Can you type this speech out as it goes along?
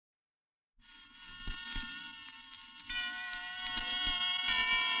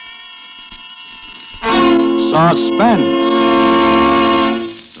Suspense.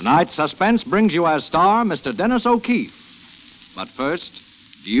 Tonight's Suspense brings you as star Mr. Dennis O'Keefe. But first,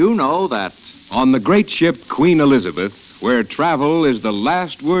 do you know that on the great ship Queen Elizabeth, where travel is the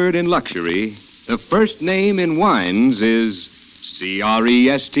last word in luxury, the first name in wines is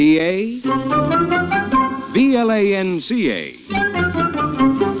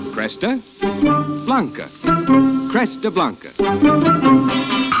Cresta? Blanca. Cresta Blanca. Cresta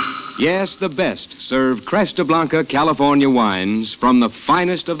Blanca. Yes, the best serve Cresta Blanca California wines from the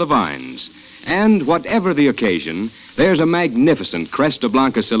finest of the vines. And whatever the occasion, there's a magnificent Cresta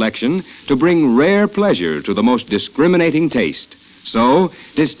Blanca selection to bring rare pleasure to the most discriminating taste. So,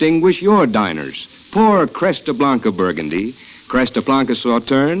 distinguish your diners. Pour Cresta Blanca Burgundy, Cresta Blanca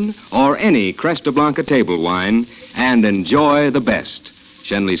Sauterne, or any Cresta Blanca table wine, and enjoy the best.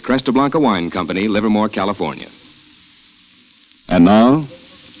 Shenley's Cresta Blanca Wine Company, Livermore, California. And now,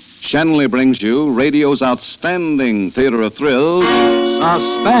 Shenley brings you radio's outstanding theater of thrills,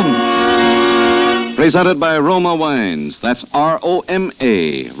 Suspense. Presented by Roma Wines. That's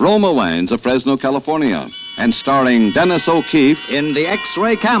R-O-M-A. Roma Wines of Fresno, California. And starring Dennis O'Keefe In The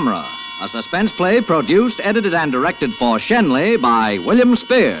X-Ray Camera, a suspense play produced, edited, and directed for Shenley by William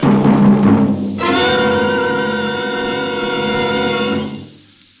Spear.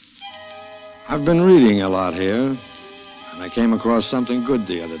 I've been reading a lot here, and I came across something good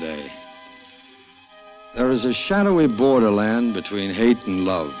the other day. There is a shadowy borderland between hate and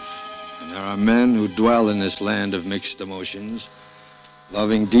love, and there are men who dwell in this land of mixed emotions,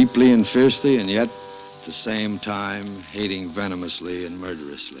 loving deeply and fiercely, and yet, at the same time, hating venomously and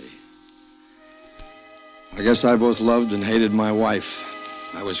murderously. I guess I both loved and hated my wife.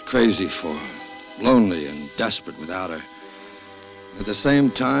 I was crazy for her, lonely and desperate without her. At the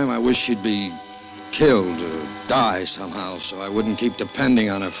same time, I wish she'd be killed or die somehow so I wouldn't keep depending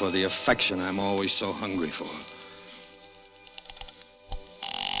on her for the affection I'm always so hungry for.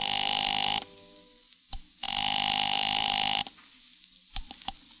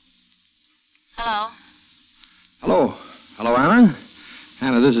 Hello? Hello. Hello, Anna?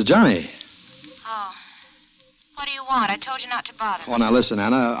 Anna, this is Johnny. Oh. What do you want? I told you not to bother me. Oh, now listen,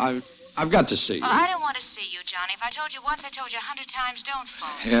 Anna, I've got to see you. Oh, I don't want to see you, Johnny. If I told you once, I told you 100 times, don't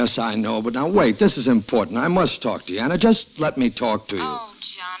phone. Yes, I know, but now wait, this is important. I must talk to you, Anna. Just let me talk to you. Oh,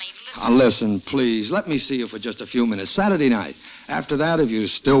 Johnny, listen. Now, listen, please. Let me see you for just a few minutes. Saturday night. After that, if you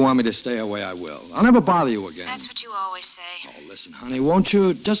still want me to stay away, I will. I'll never bother you again. That's what you always say. Oh, listen, honey, won't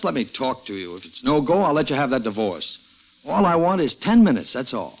you? Just let me talk to you. If it's no go, I'll let you have that divorce. All I want is 10 minutes,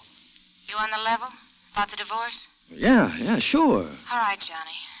 that's all. You on the level? About the divorce? Yeah, sure. All right,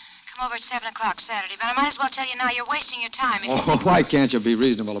 Johnny. Come over at 7 o'clock Saturday, but I might as well tell you now you're wasting your time. If you think... Why can't you be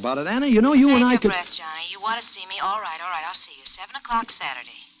reasonable about it, Anna? You know, you Save and I your could... breath, Johnny. You want to see me? All right, I'll see you. 7 o'clock Saturday.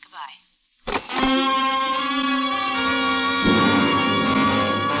 Goodbye.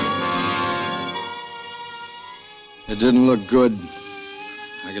 It didn't look good.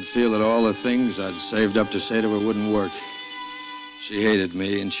 I could feel that all the things I'd saved up to say to her wouldn't work. She hated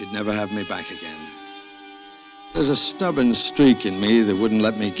me, and she'd never have me back again. There's a stubborn streak in me that wouldn't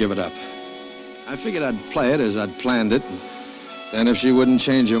let me give it up. I figured I'd play it as I'd planned it, and then if she wouldn't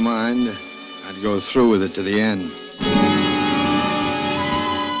change her mind, I'd go through with it to the end.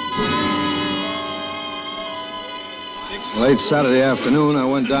 Late Saturday afternoon, I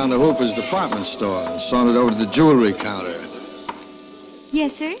went down to Hooper's department store and sauntered over to the jewelry counter.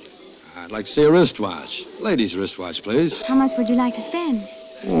 Yes, sir? I'd like to see a wristwatch. Ladies' wristwatch, please. How much would you like to spend?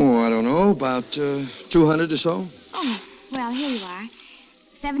 Oh, I don't know, about 200 or so. Oh, well, here you are.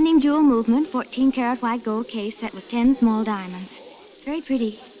 17 jewel movement, 14-karat white gold case set with 10 small diamonds. It's very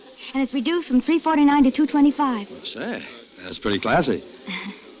pretty. And it's reduced from $349 to $225. Say, that's pretty classy.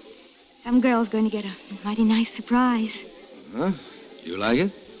 Some girl's going to get a mighty nice surprise. Huh? You like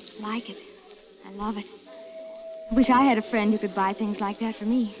it? Like it. I love it. I wish I had a friend who could buy things like that for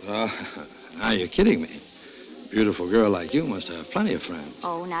me. Now you're kidding me. A beautiful girl like you must have plenty of friends.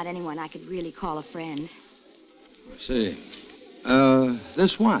 Oh, not anyone I could really call a friend. I see.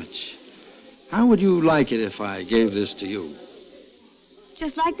 This watch. How would you like it if I gave this to you?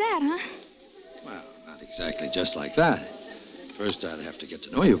 Just like that, huh? Well, not exactly just like that. First, I'd have to get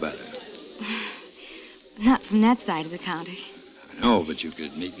to know you better. Not from that side of the counter. I know, but you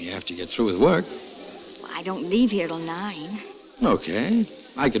could meet me after you get through with work. Well, I don't leave here till 9. Okay.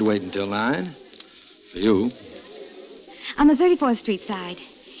 I could wait until 9. For you. On the 34th Street side.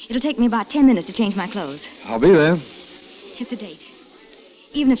 It'll take me about 10 minutes to change my clothes. I'll be there. It's a date.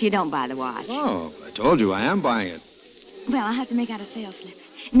 Even if you don't buy the watch. Oh, I told you I am buying it. Well, I'll have to make out a sales slip.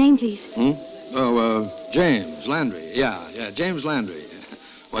 Name, please. Oh, James Landry. Yeah, James Landry.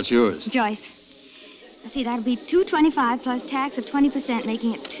 What's yours? Joyce. Let's see, that'll be $225 plus tax of 20%,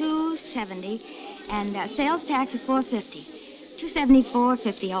 making it $270, and sales tax of $450.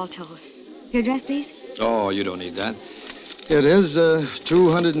 $274.50 all told. Your address, please? Oh, you don't need that. It is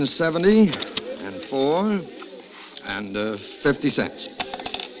 270 and 4 and 50 cents.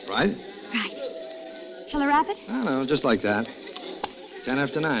 Right? Right. Shall I wrap it? I know, just like that. 10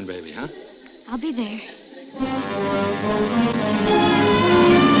 after 9, baby, huh? I'll be there.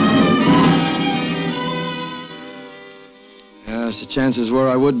 Yes, the chances were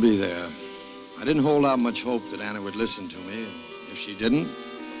I would be there. I didn't hold out much hope that Anna would listen to me. If she didn't,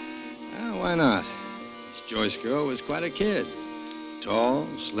 well, why not? This Joyce girl was quite a kid. Tall,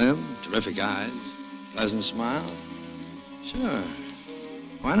 slim, terrific eyes, pleasant smile. Sure.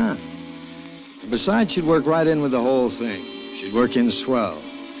 Why not? And besides, she'd work right in with the whole thing. She'd work in swell.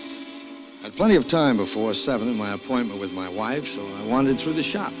 I had plenty of time before 7 in my appointment with my wife, so I wandered through the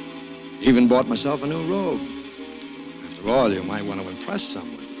shop. Even bought myself a new robe. After all, you might want to impress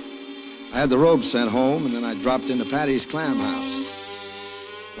someone. I had the robe sent home, and then I dropped into Patty's Clam House.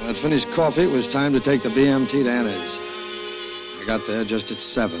 When I'd finished coffee, it was time to take the BMT to Anna's. I got there just at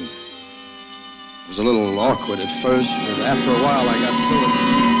 7. It was a little awkward at first, but after a while I got through it.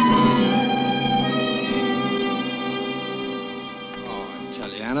 Oh, I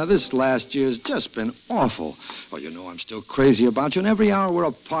tell you, Anna, this last year's just been awful. Oh, you know I'm still crazy about you, and every hour we're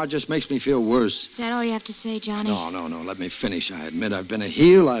apart just makes me feel worse. Is that all you have to say, Johnny? No. Let me finish. I admit I've been a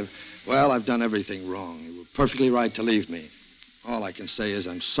heel. I've done everything wrong. You were perfectly right to leave me. All I can say is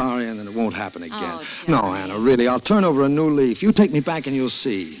I'm sorry, and then it won't happen again. Oh, no, Johnny. Anna, really, I'll turn over a new leaf. You take me back and you'll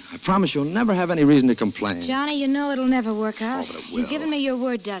see. I promise you'll never have any reason to complain. Johnny, you know it'll never work out. Oh, but it will. You've given me your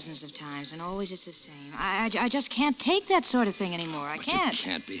word dozens of times, and always it's the same. I just can't take that sort of thing anymore. I But can't. You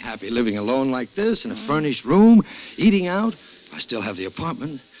can't be happy living alone like this in a furnished room, eating out. I still have the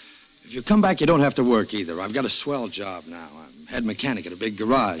apartment. If you come back, you don't have to work either. I've got a swell job now. I'm head mechanic at a big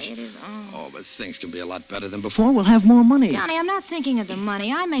garage. It is Oh, but things can be a lot better than before. We'll have more money. Johnny, I'm not thinking of the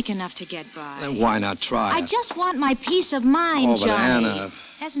money. I make enough to get by. Then why not try? I just want my peace of mind, Oh, but Johnny. Anna.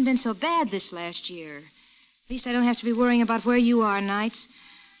 Hasn't been so bad this last year. At least I don't have to be worrying about where you are nights.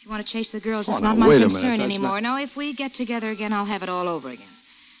 If you want to chase the girls, Oh, it's now, not my wait a minute. concern That's anymore. not- No, if we get together again, I'll have it all over again.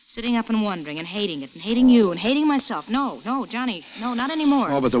 Sitting up and wondering and hating it and hating you and hating myself. No, Johnny. No, not anymore.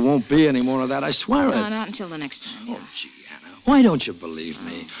 Oh, but there won't be any more of that. I swear No, it. not until the next time. Yeah. Oh, gee, Anna. Why don't you believe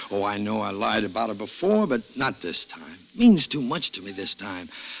me? Oh, I know I lied about it before, but not this time. It means too much to me this time.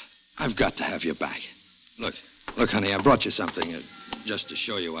 I've got to have you back. Look, honey, I brought you something just to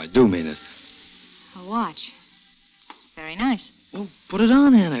show you I do mean it. A watch. It's very nice. Well, put it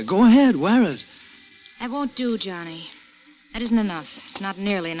on, Anna. Go ahead, wear it. That won't do, Johnny. That isn't enough. It's not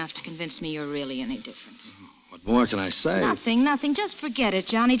nearly enough to convince me you're really any different. What more can I say? Nothing. Just forget it,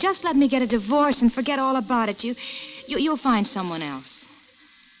 Johnny. Just let me get a divorce and forget all about it. You'll find someone else.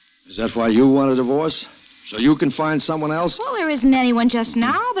 Is that why you want a divorce? So you can find someone else? Well, there isn't anyone just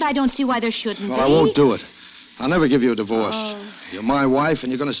now, but I don't see why there shouldn't Well, be. I won't do it. I'll never give you a divorce. Oh. You're my wife,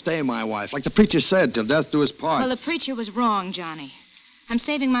 and you're going to stay my wife. Like the preacher said, till death do us part. Well, the preacher was wrong, Johnny. I'm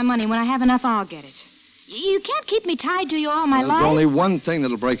saving my money. When I have enough, I'll get it. You can't keep me tied to you all my life. There's only one thing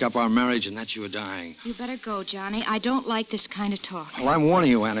that'll break up our marriage, and that's you dying. You better go, Johnny. I don't like this kind of talk. Well, I'm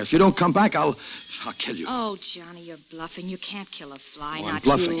warning you, Anna. If you don't come back, I'll kill you. Oh, Johnny, you're bluffing. You can't kill a fly, Oh, I'm not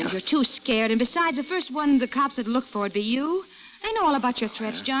bluffing, you. huh? You're too scared. And besides, the first one the cops would look for would be you. They know all about your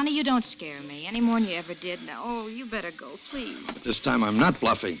threats, Johnny. You don't scare me any more than you ever did. Now, oh, you better go, please. This time I'm not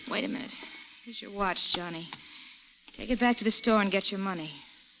bluffing. Wait a minute. Here's your watch, Johnny. Take it back to the store and get your money.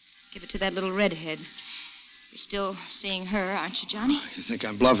 Give it to that little redhead. You're still seeing her, aren't you, Johnny? You think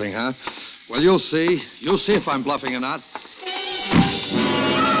I'm bluffing, huh? Well, you'll see. You'll see if I'm bluffing or not.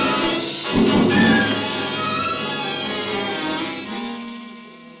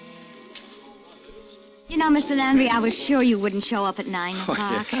 You know, Mr. Landry, I was sure you wouldn't show up at 9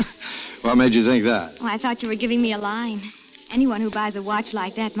 o'clock. Oh, yeah. What made you think that? Oh, I thought you were giving me a line. Anyone who buys a watch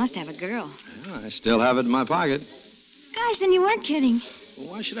like that must have a girl. Well, I still have it in my pocket. Gosh, then you weren't kidding. Well,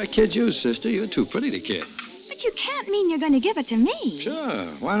 why should I kid you, sister? You're too pretty to kid. But you can't mean you're going to give it to me.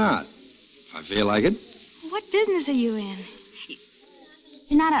 Sure, why not? If I feel like it. What business are you in?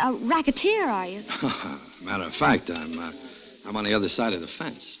 You're not a racketeer, are you? Matter of fact, I'm on the other side of the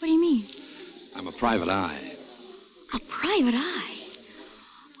fence. What do you mean? I'm a private eye. A private eye?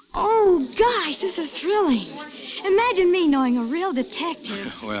 Oh, gosh, this is thrilling. Imagine me knowing a real detective.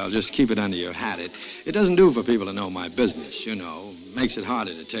 Well, just keep it under your hat. It doesn't do for people to know my business, you know. Makes it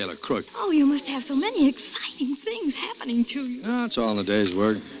harder to tail a crook. Oh, you must have so many exciting things happening to you. No, it's all in a day's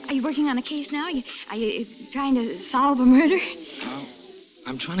work. Are you working on a case now? Are you trying to solve a murder?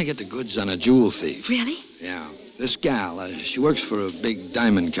 I'm trying to get the goods on a jewel thief. Really? Yeah. This gal, she works for a big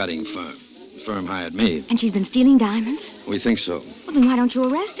diamond cutting firm. The firm hired me. And she's been stealing diamonds? We think so. Well, then why don't you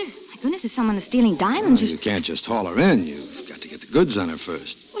arrest her? My goodness, if someone is stealing diamonds, You can't just haul her in. You've got to get the goods on her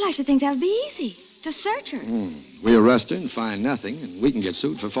first. Well, I should think that would be easy. Just search her. We arrest her and find nothing, and we can get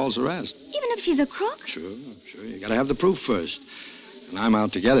sued for false arrest. Even if she's a crook? Sure. You got to have the proof first. And I'm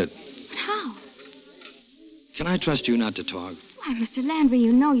out to get it. But how? Can I trust you not to talk? Why, Mr. Landry,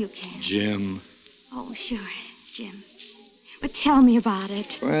 you know you can. Jim. Oh, sure, Jim. But tell me about it.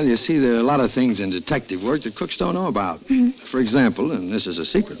 Well, you see, there are a lot of things in detective work that crooks don't know about. For example, and this is a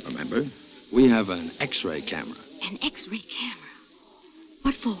secret, remember, we have an X-ray camera. An X-ray camera?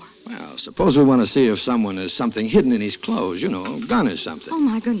 What for? Well, suppose we want to see if someone has something hidden in his clothes, a gun or something. Oh,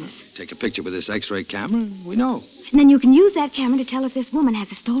 my goodness. Take a picture with this X-ray camera, and we know. And then you can use that camera to tell if this woman has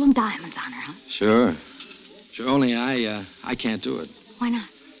the stolen diamonds on her, huh? Sure, only I can't do it. Why not?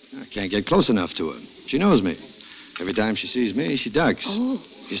 I can't get close enough to her. She knows me. Every time she sees me, she ducks. Oh.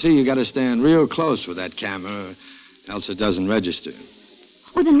 You see, you got to stand real close with that camera, else it doesn't register.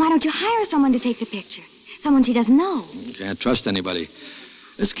 Well, then why don't you hire someone to take the picture? Someone she doesn't know. You can't trust anybody.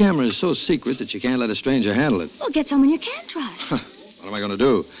 This camera is so secret that you can't let a stranger handle it. Well, get someone you can trust. What am I going to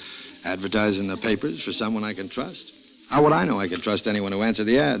do? Advertise in the papers for someone I can trust? How would I know I can trust anyone who answered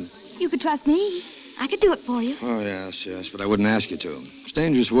the ad? You could trust me. I could do it for you. Oh, yes, but I wouldn't ask you to. It's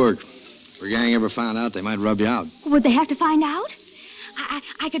dangerous work. If a gang ever found out, they might rub you out. Would they have to find out?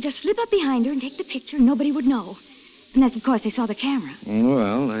 I could just slip up behind her and take the picture and nobody would know. Unless, of course, they saw the camera.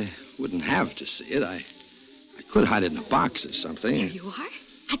 Well, they wouldn't have to see it. I could hide it in a box or something. There you are.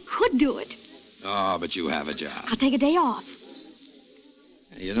 I could do it. Oh, but you have a job. I'll take a day off.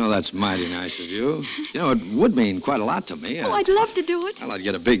 That's mighty nice of you. It would mean quite a lot to me. Oh, I'd love to do it. Well, I'd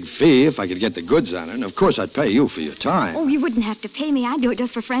get a big fee if I could get the goods on it. And, of course, I'd pay you for your time. Oh, you wouldn't have to pay me. I'd do it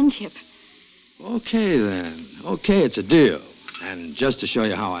just for friendship. Okay, then. Okay, it's a deal. And just to show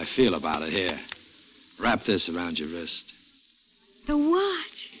you how I feel about it, here, wrap this around your wrist. The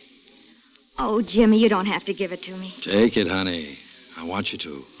watch. Oh, Jimmy, you don't have to give it to me. Take it, honey. I want you to.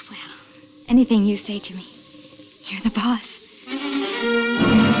 Well, anything you say, Jimmy. You're the boss.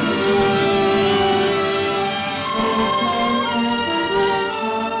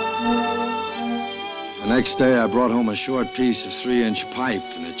 The next day, I brought home a short piece of 3-inch pipe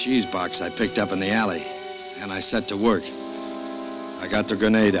and a cheese box I picked up in the alley. And I set to work. I got the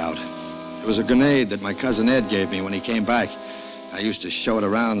grenade out. It was a grenade that my cousin Ed gave me when he came back. I used to show it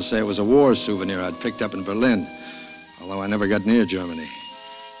around and say it was a war souvenir I'd picked up in Berlin, although I never got near Germany.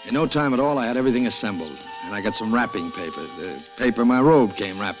 In no time at all, I had everything assembled, and I got some wrapping paper. The paper my robe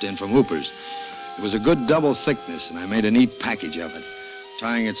came wrapped in from Hooper's. It was a good double thickness, and I made a neat package of it,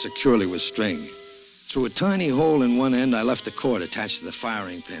 tying it securely with string. Through a tiny hole in one end, I left the cord attached to the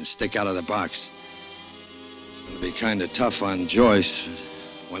firing pin stick out of the box. It was going to be kind of tough on Joyce.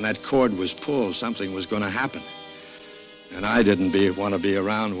 When that cord was pulled, something was going to happen. And I didn't want to be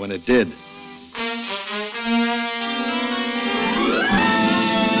around when it did.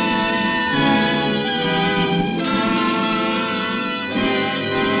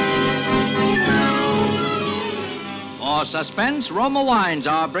 For suspense, Roma Wines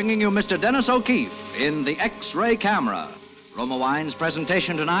are bringing you Mr. Dennis O'Keefe in The X-Ray Camera. Roma Wines'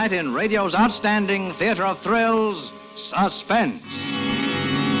 presentation tonight in radio's outstanding theater of thrills, Suspense.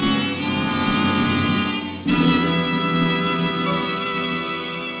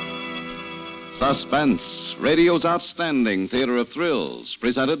 Suspense, radio's outstanding theater of thrills,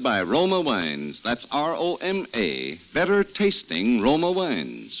 presented by Roma Wines. That's R-O-M-A, better tasting Roma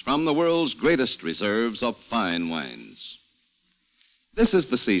Wines, from the world's greatest reserves of fine wines. This is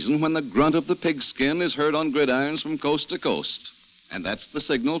the season when the grunt of the pigskin is heard on gridirons from coast to coast, and that's the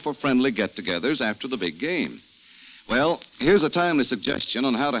signal for friendly get-togethers after the big game. Well, here's a timely suggestion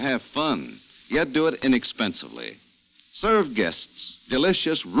on how to have fun, yet do it inexpensively. Serve guests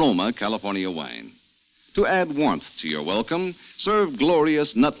delicious Roma California wine. To add warmth to your welcome, serve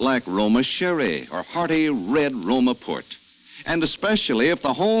glorious nut-like Roma Sherry or hearty red Roma Port. And especially if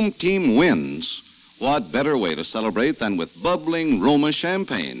the home team wins, what better way to celebrate than with bubbling Roma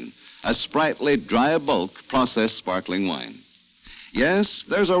Champagne, a sprightly, dry bulk processed sparkling wine. Yes,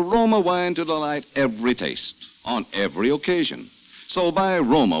 there's a Roma wine to delight every taste, on every occasion. So buy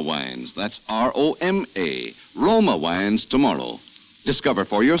Roma Wines. That's R-O-M-A. Roma Wines tomorrow. Discover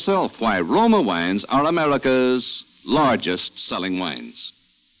for yourself why Roma Wines are America's largest selling wines.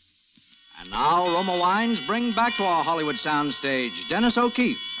 And now Roma Wines bring back to our Hollywood soundstage Dennis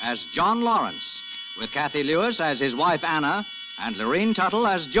O'Keefe as John Lawrence, with Kathy Lewis as his wife Anna and Lorene Tuttle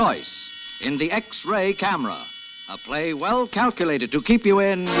as Joyce in The X-Ray Camera, A play well calculated to keep you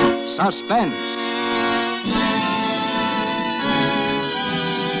in suspense.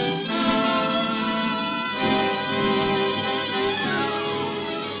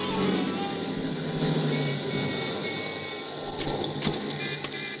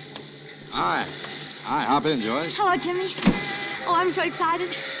 Hi. Hi, hop in, Joyce. Hello, Jimmy. Oh, I'm so excited.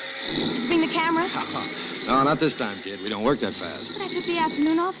 Did you bring the camera? No, not this time, kid. We don't work that fast. But I took the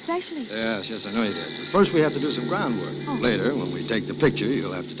afternoon off specially. Yes, I know you did. But first we have to do some groundwork. Oh. Later, when we take the picture,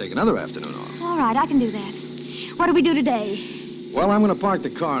 you'll have to take another afternoon off. All right, I can do that. What do we do today? Well, I'm going to park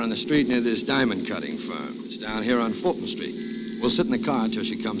the car on the street near this diamond cutting firm. It's down here on Fulton Street. We'll sit in the car until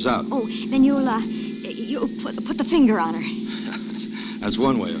she comes out. Oh, then you'll put the finger on her. That's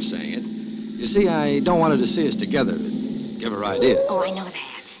one way of saying it. You see, I don't want her to see us together. Give her ideas. Oh, I know that.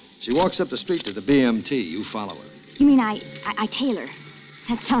 She walks up the street to the BMT. You follow her. You mean I tailor?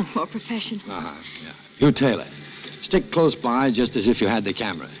 That sounds more professional. Yeah. You tailor. Stick close by, just as if you had the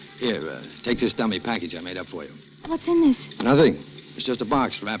camera. Here, take this dummy package I made up for you. What's in this? Nothing. It's just a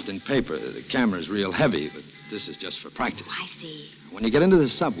box wrapped in paper. The camera's real heavy, but this is just for practice. Oh, I see. When you get into the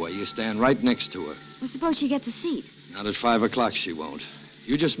subway, you stand right next to her. Well, suppose she gets a seat. Not at 5 o'clock, she won't.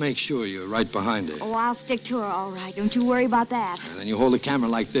 You just make sure you're right behind her. Oh, I'll stick to her, all right. Don't you worry about that. And then you hold the camera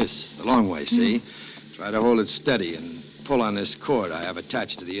like this, the long way, see? Try to hold it steady and pull on this cord I have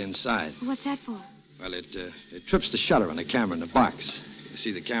attached to the inside. What's that for? Well, it trips the shutter on the camera in the box. You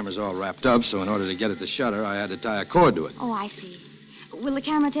see, the camera's all wrapped up, so in order to get at the shutter, I had to tie a cord to it. Oh, I see. Will the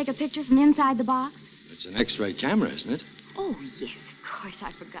camera take a picture from inside the box? It's an X-ray camera, isn't it? Oh, yes, of course,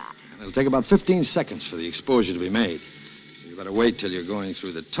 I forgot. And it'll take about 15 seconds for the exposure to be made. You better wait till you're going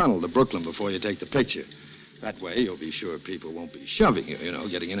through the tunnel to Brooklyn before you take the picture. That way, you'll be sure people won't be shoving you,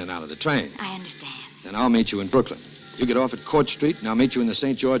 getting in and out of the train. I understand. Then I'll meet you in Brooklyn. You get off at Court Street, and I'll meet you in the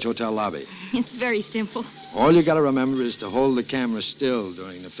St. George Hotel lobby. It's very simple. All you got to remember is to hold the camera still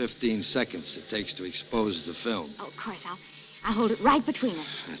during the 15 seconds it takes to expose the film. Oh, of course, I'll hold it right between us.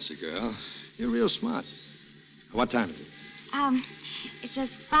 That's a girl. You're real smart. What time is it? It's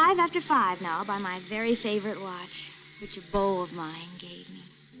just 5 after 5 now by my very favorite watch, which a beau of mine gave me.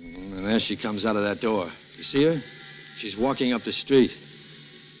 And there she comes out of that door. You see her? She's walking up the street.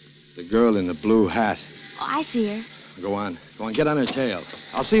 The girl in the blue hat. Oh, I see her. Go on, get on her tail.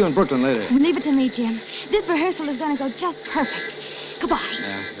 I'll see you in Brooklyn later. Leave it to me, Jim. This rehearsal is going to go just perfect. Goodbye.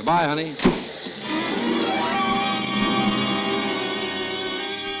 Yeah, goodbye, honey.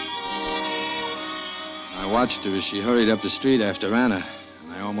 I watched her as she hurried up the street after Anna,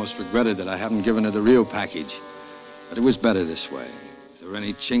 and I almost regretted that I hadn't given her the real package. But it was better this way. If there were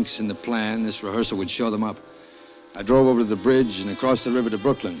any chinks in the plan, this rehearsal would show them up. I drove over to the bridge and across the river to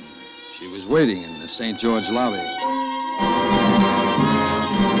Brooklyn. She was waiting in the St. George lobby.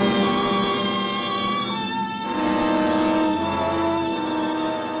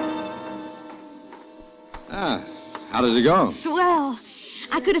 How did it go? Swell.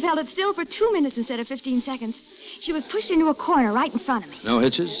 I could have held it still for 2 minutes instead of 15 seconds. She was pushed into a corner right in front of me. No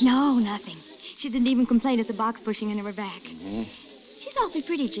hitches? No, nothing. She didn't even complain at the box pushing into her back. Mm-hmm. She's awfully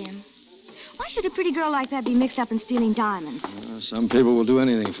pretty, Jim. Why should a pretty girl like that be mixed up in stealing diamonds? Some people will do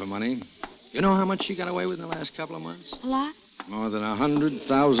anything for money. You know how much she got away with in the last couple of months? A lot? More than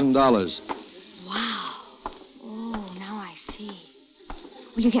 $100,000. Wow. Oh, now I see.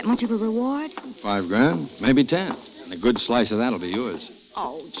 Will you get much of a reward? $5,000, maybe 10. And a good slice of that'll be yours.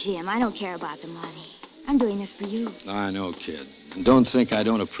 Oh, Jim, I don't care about the money. I'm doing this for you. I know, kid. And don't think I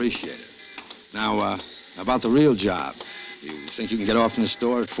don't appreciate it. Now, about the real job. You think you can get off in the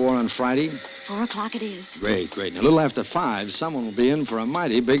store at 4 on Friday? 4 o'clock it is. Great. And a little after 5, someone will be in for a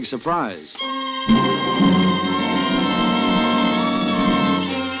mighty big surprise.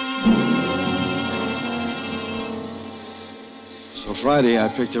 So Friday, I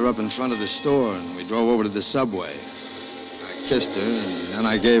picked her up in front of the store, and we drove over to the subway. I kissed her, and then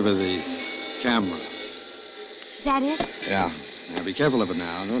I gave her the camera. Is that it? Yeah. Now, be careful of it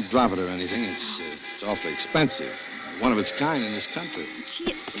now. Don't drop it or anything. It's awfully expensive. One of its kind in this country.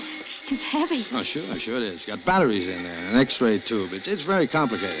 Gee, it's heavy. Oh, sure it is. It's got batteries in there and an X-ray tube. It's very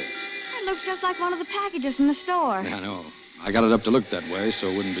complicated. It looks just like one of the packages from the store. Yeah, I know. I got it up to look that way so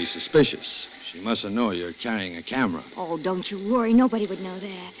it wouldn't be suspicious. She mustn't know you're carrying a camera. Oh, don't you worry. Nobody would know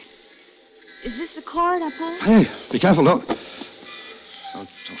that. Is this the cord I pulled? Hey, be careful. Don't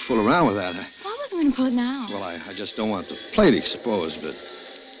fool around with that. Well, I wasn't going to pull it now. Well, I just don't want the plate exposed, but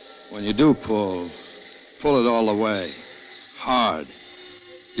when you do pull it all the way. Hard.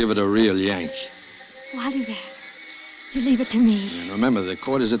 Give it a real yank. Oh, I'll do that. You leave it to me. And remember, the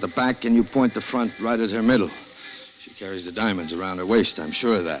cord is at the back, and you point the front right at her middle. She carries the diamonds around her waist, I'm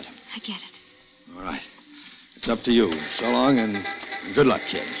sure of that. I get it. All right. It's up to you. So long and good luck,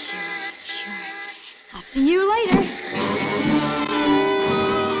 kids. Sure. I'll see you later.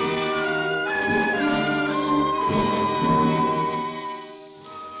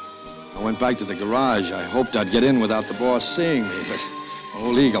 I went back to the garage. I hoped I'd get in without the boss seeing me, but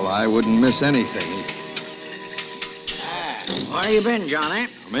old Eagle Eye wouldn't miss anything. Where you been, Johnny?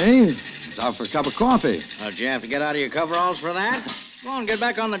 Me? I was out for a cup of coffee. Did you have to get out of your coveralls for that? Go on, get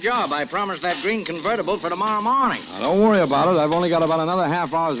back on the job. I promised that green convertible for tomorrow morning. Now, don't worry about it. I've only got about another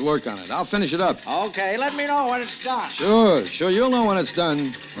half hour's work on it. I'll finish it up. Okay, let me know when it's done. Sure. You'll know when it's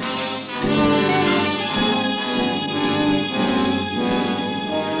done.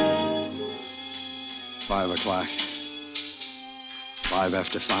 5 o'clock. 5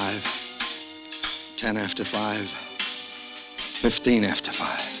 after 5. 10 after 5. 15 after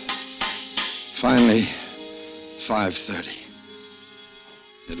 5. Finally, 5:30.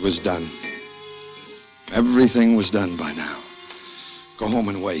 It was done. Everything was done by now. Go home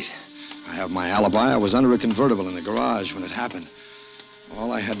and wait. I have my alibi. I was under a convertible in the garage when it happened.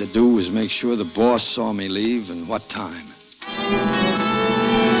 All I had to do was make sure the boss saw me leave and what time.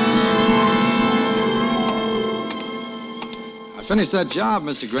 I finished that job,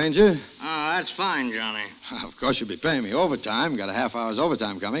 Mr. Granger. Oh, that's fine, Johnny. Of course, you'll be paying me overtime. Got a half hour's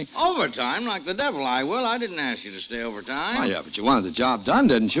overtime coming. Overtime? Like the devil I will. I didn't ask you to stay overtime. Oh, yeah, but you wanted the job done,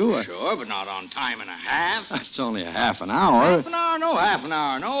 didn't you? Sure, but not on time and a half. It's only a half an hour. Half an hour? No half an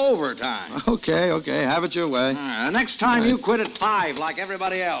hour. No overtime. Okay. Have it your way. Next time you quit at 5 like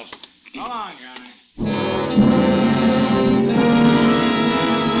everybody else. So long, Johnny.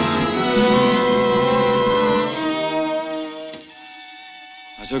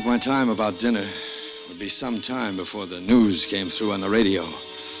 I took my time about dinner. It would be some time before the news came through on the radio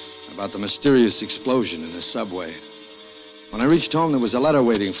about the mysterious explosion in the subway. When I reached home, there was a letter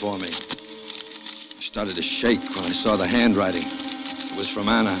waiting for me. I started to shake when I saw the handwriting. It was from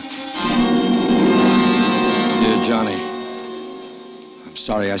Anna. Dear Johnny, I'm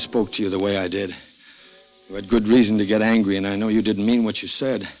sorry I spoke to you the way I did. You had good reason to get angry, and I know you didn't mean what you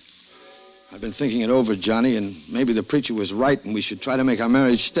said. I've been thinking it over, Johnny, and maybe the preacher was right, and we should try to make our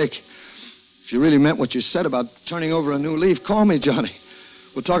marriage stick. If you really meant what you said about turning over a new leaf, call me, Johnny.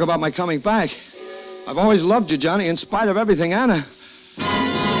 We'll talk about my coming back. I've always loved you, Johnny, in spite of everything, Anna.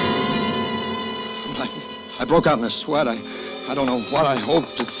 I broke out in a sweat. I don't know what I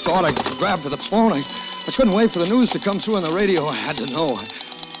hoped or thought. I grabbed for the phone. I couldn't wait for the news to come through on the radio. I had to know.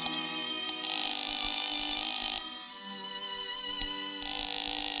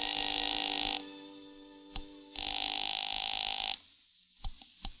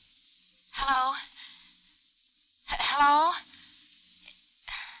 Hello?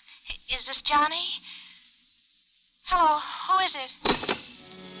 Is this Johnny? Hello, who is it?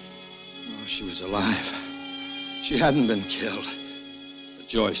 Oh, she was alive. She hadn't been killed. But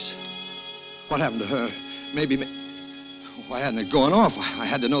Joyce, what happened to her? Maybe... Why hadn't it gone off? I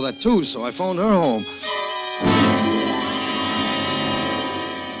had to know that, too, so I phoned her home.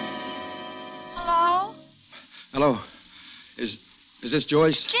 Hello? Hello. Is this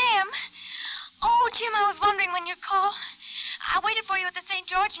Joyce? Jim! Oh, Jim, I was wondering when you'd call. I waited for you at the St.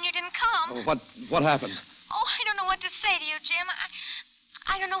 George and you didn't come. Oh, what happened? Oh, I don't know what to say to you, Jim.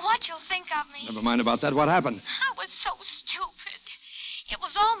 I don't know what you'll think of me. Never mind about that. What happened? I was so stupid. It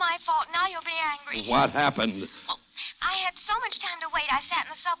was all my fault. Now you'll be angry. What happened? Oh, I had so much time to wait. I sat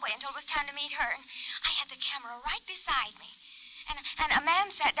in the subway until it was time to meet her. And I had the camera right beside me. And a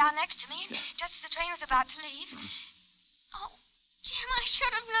man sat down next to me just as the train was about to leave. Oh, Jim, I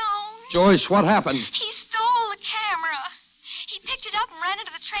should have known. Joyce, what happened? He stole the camera. He picked it up and ran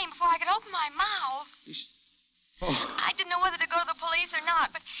into the train before I could open my mouth. Oh. I didn't know whether to go to the police or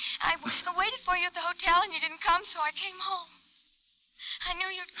not, but I waited for you at the hotel and you didn't come, so I came home. I knew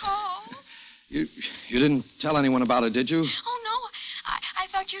you'd call. You didn't tell anyone about it, did you? Oh, no. I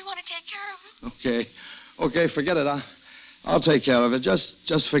thought you'd want to take care of it. Okay, forget it. I'll take care of it.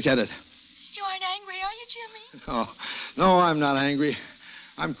 Just forget it. You aren't angry, are you, Jimmy? Oh, no, I'm not angry.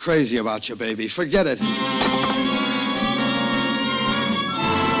 I'm crazy about you, baby. Forget it.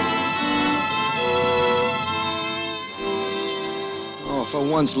 Oh, for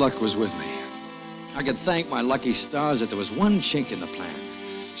once, luck was with me. I could thank my lucky stars that there was one chink in the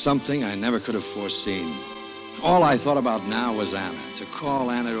plan. Something I never could have foreseen. All I thought about now was Anna. To call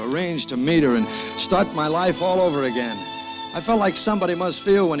Anna, to arrange to meet her, and start my life all over again. I felt like somebody must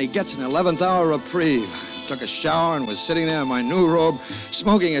feel when he gets an 11th hour reprieve. Took a shower and was sitting there in my new robe,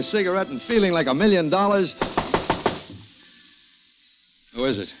 smoking a cigarette and feeling like $1 million. Who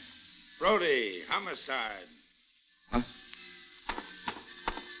is it? Brody, homicide. Huh?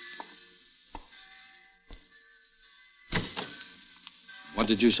 What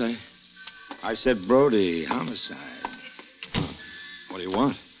did you say? I said Brody, homicide. What do you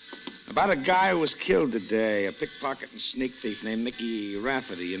want? About a guy who was killed today, a pickpocket and sneak thief named Mickey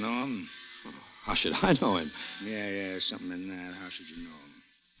Rafferty. You know him? How should I know him? Yeah, something in that. How should you know him?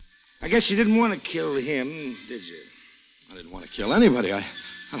 I guess you didn't want to kill him, did you? I didn't want to kill anybody. I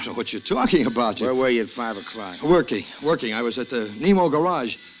don't know what you're talking about. Where were you at 5 o'clock? Working. I was at the Nemo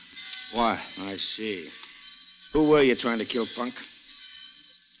garage. Why? I see. Who were you trying to kill, punk?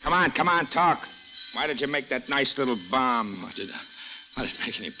 Come on, talk. Why did you make that nice little bomb? I didn't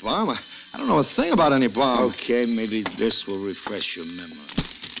make any bomb. I don't know a thing about any bomb. Okay, maybe this will refresh your memory.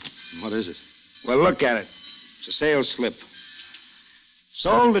 What is it? Well, look at it. It's a sales slip.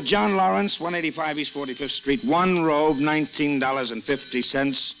 Sold to John Lawrence, 185 East 45th Street, one robe,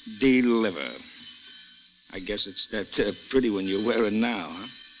 $19.50, deliver. I guess it's that pretty one you're wearing now, huh?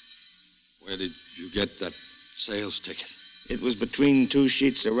 Where did you get that sales ticket? It was between 2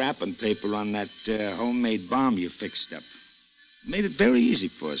 sheets of wrapping paper on that homemade bomb you fixed up. Made it very easy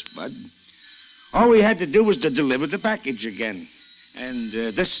for us, Bud. All we had to do was to deliver the package again. And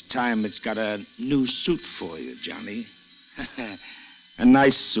this time it's got a new suit for you, Johnny. A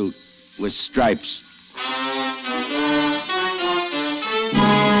nice suit with stripes.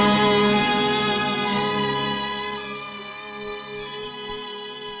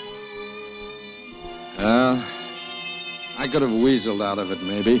 I could have weaseled out of it,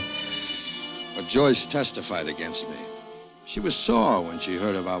 maybe. But Joyce testified against me. She was sore when she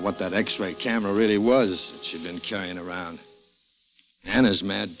heard about what that X-ray camera really was that she'd been carrying around. Anna's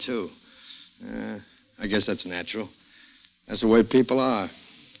mad, too. I guess that's natural. That's the way people are.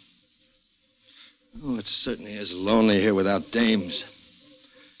 Oh, it certainly is lonely here without dames.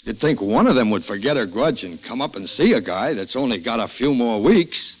 You'd think one of them would forget her grudge and come up and see a guy that's only got a few more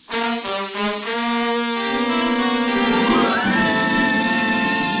weeks.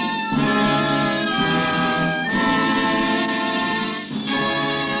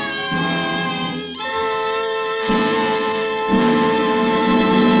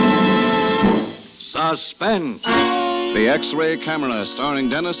 Suspense. The X-ray Camera, starring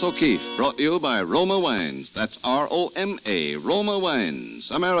Dennis O'Keefe, brought to you by Roma Wines. That's R-O-M-A, Roma Wines,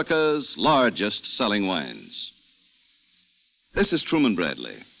 America's largest selling wines. This is Truman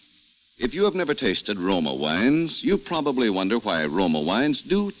Bradley. If you have never tasted Roma wines, you probably wonder why Roma wines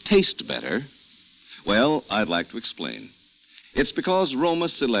do taste better. Well, I'd like to explain. It's because Roma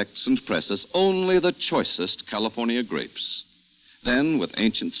selects and presses only the choicest California grapes. Then, with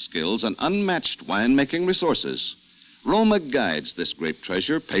ancient skills and unmatched winemaking resources, Roma guides this grape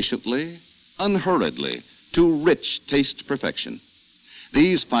treasure patiently, unhurriedly, to rich taste perfection.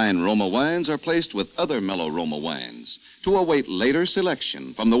 These fine Roma wines are placed with other mellow Roma wines to await later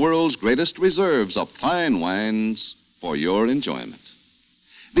selection from the world's greatest reserves of fine wines for your enjoyment.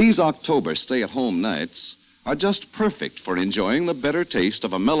 These October stay-at-home nights are just perfect for enjoying the better taste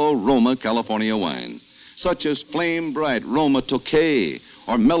of a mellow Roma California wine, such as flame-bright Roma Tokay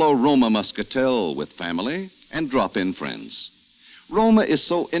or mellow Roma Muscatel with family and drop-in friends. Roma is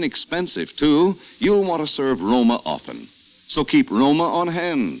so inexpensive, too, you'll want to serve Roma often. So keep Roma on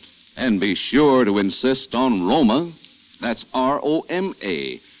hand and be sure to insist on Roma. That's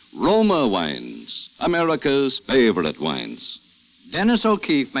R-O-M-A, Roma Wines, America's favorite wines. Dennis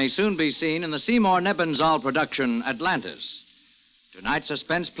O'Keefe may soon be seen in the Seymour Nebenzahl production, Atlantis. Tonight's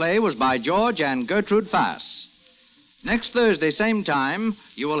suspense play was by George and Gertrude Fass. Next Thursday, same time,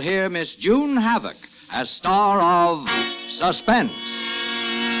 you will hear Miss June Havoc as star of Suspense.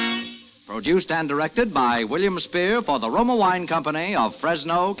 Produced and directed by William Spear for the Roma Wine Company of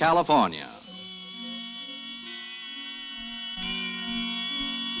Fresno, California.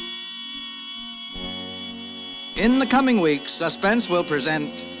 In the coming weeks, Suspense will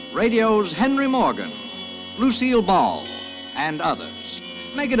present radio's Henry Morgan, Lucille Ball, and others.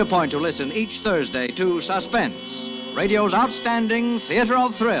 Make it a point to listen each Thursday to Suspense, radio's outstanding theater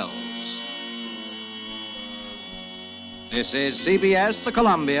of thrills. This is CBS, the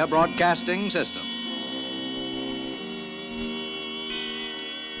Columbia Broadcasting System.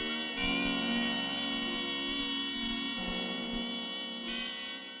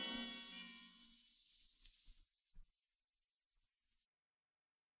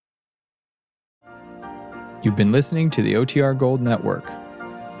 You've been listening to the OTR Gold Network.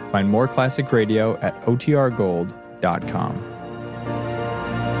 Find more classic radio at otrgold.com.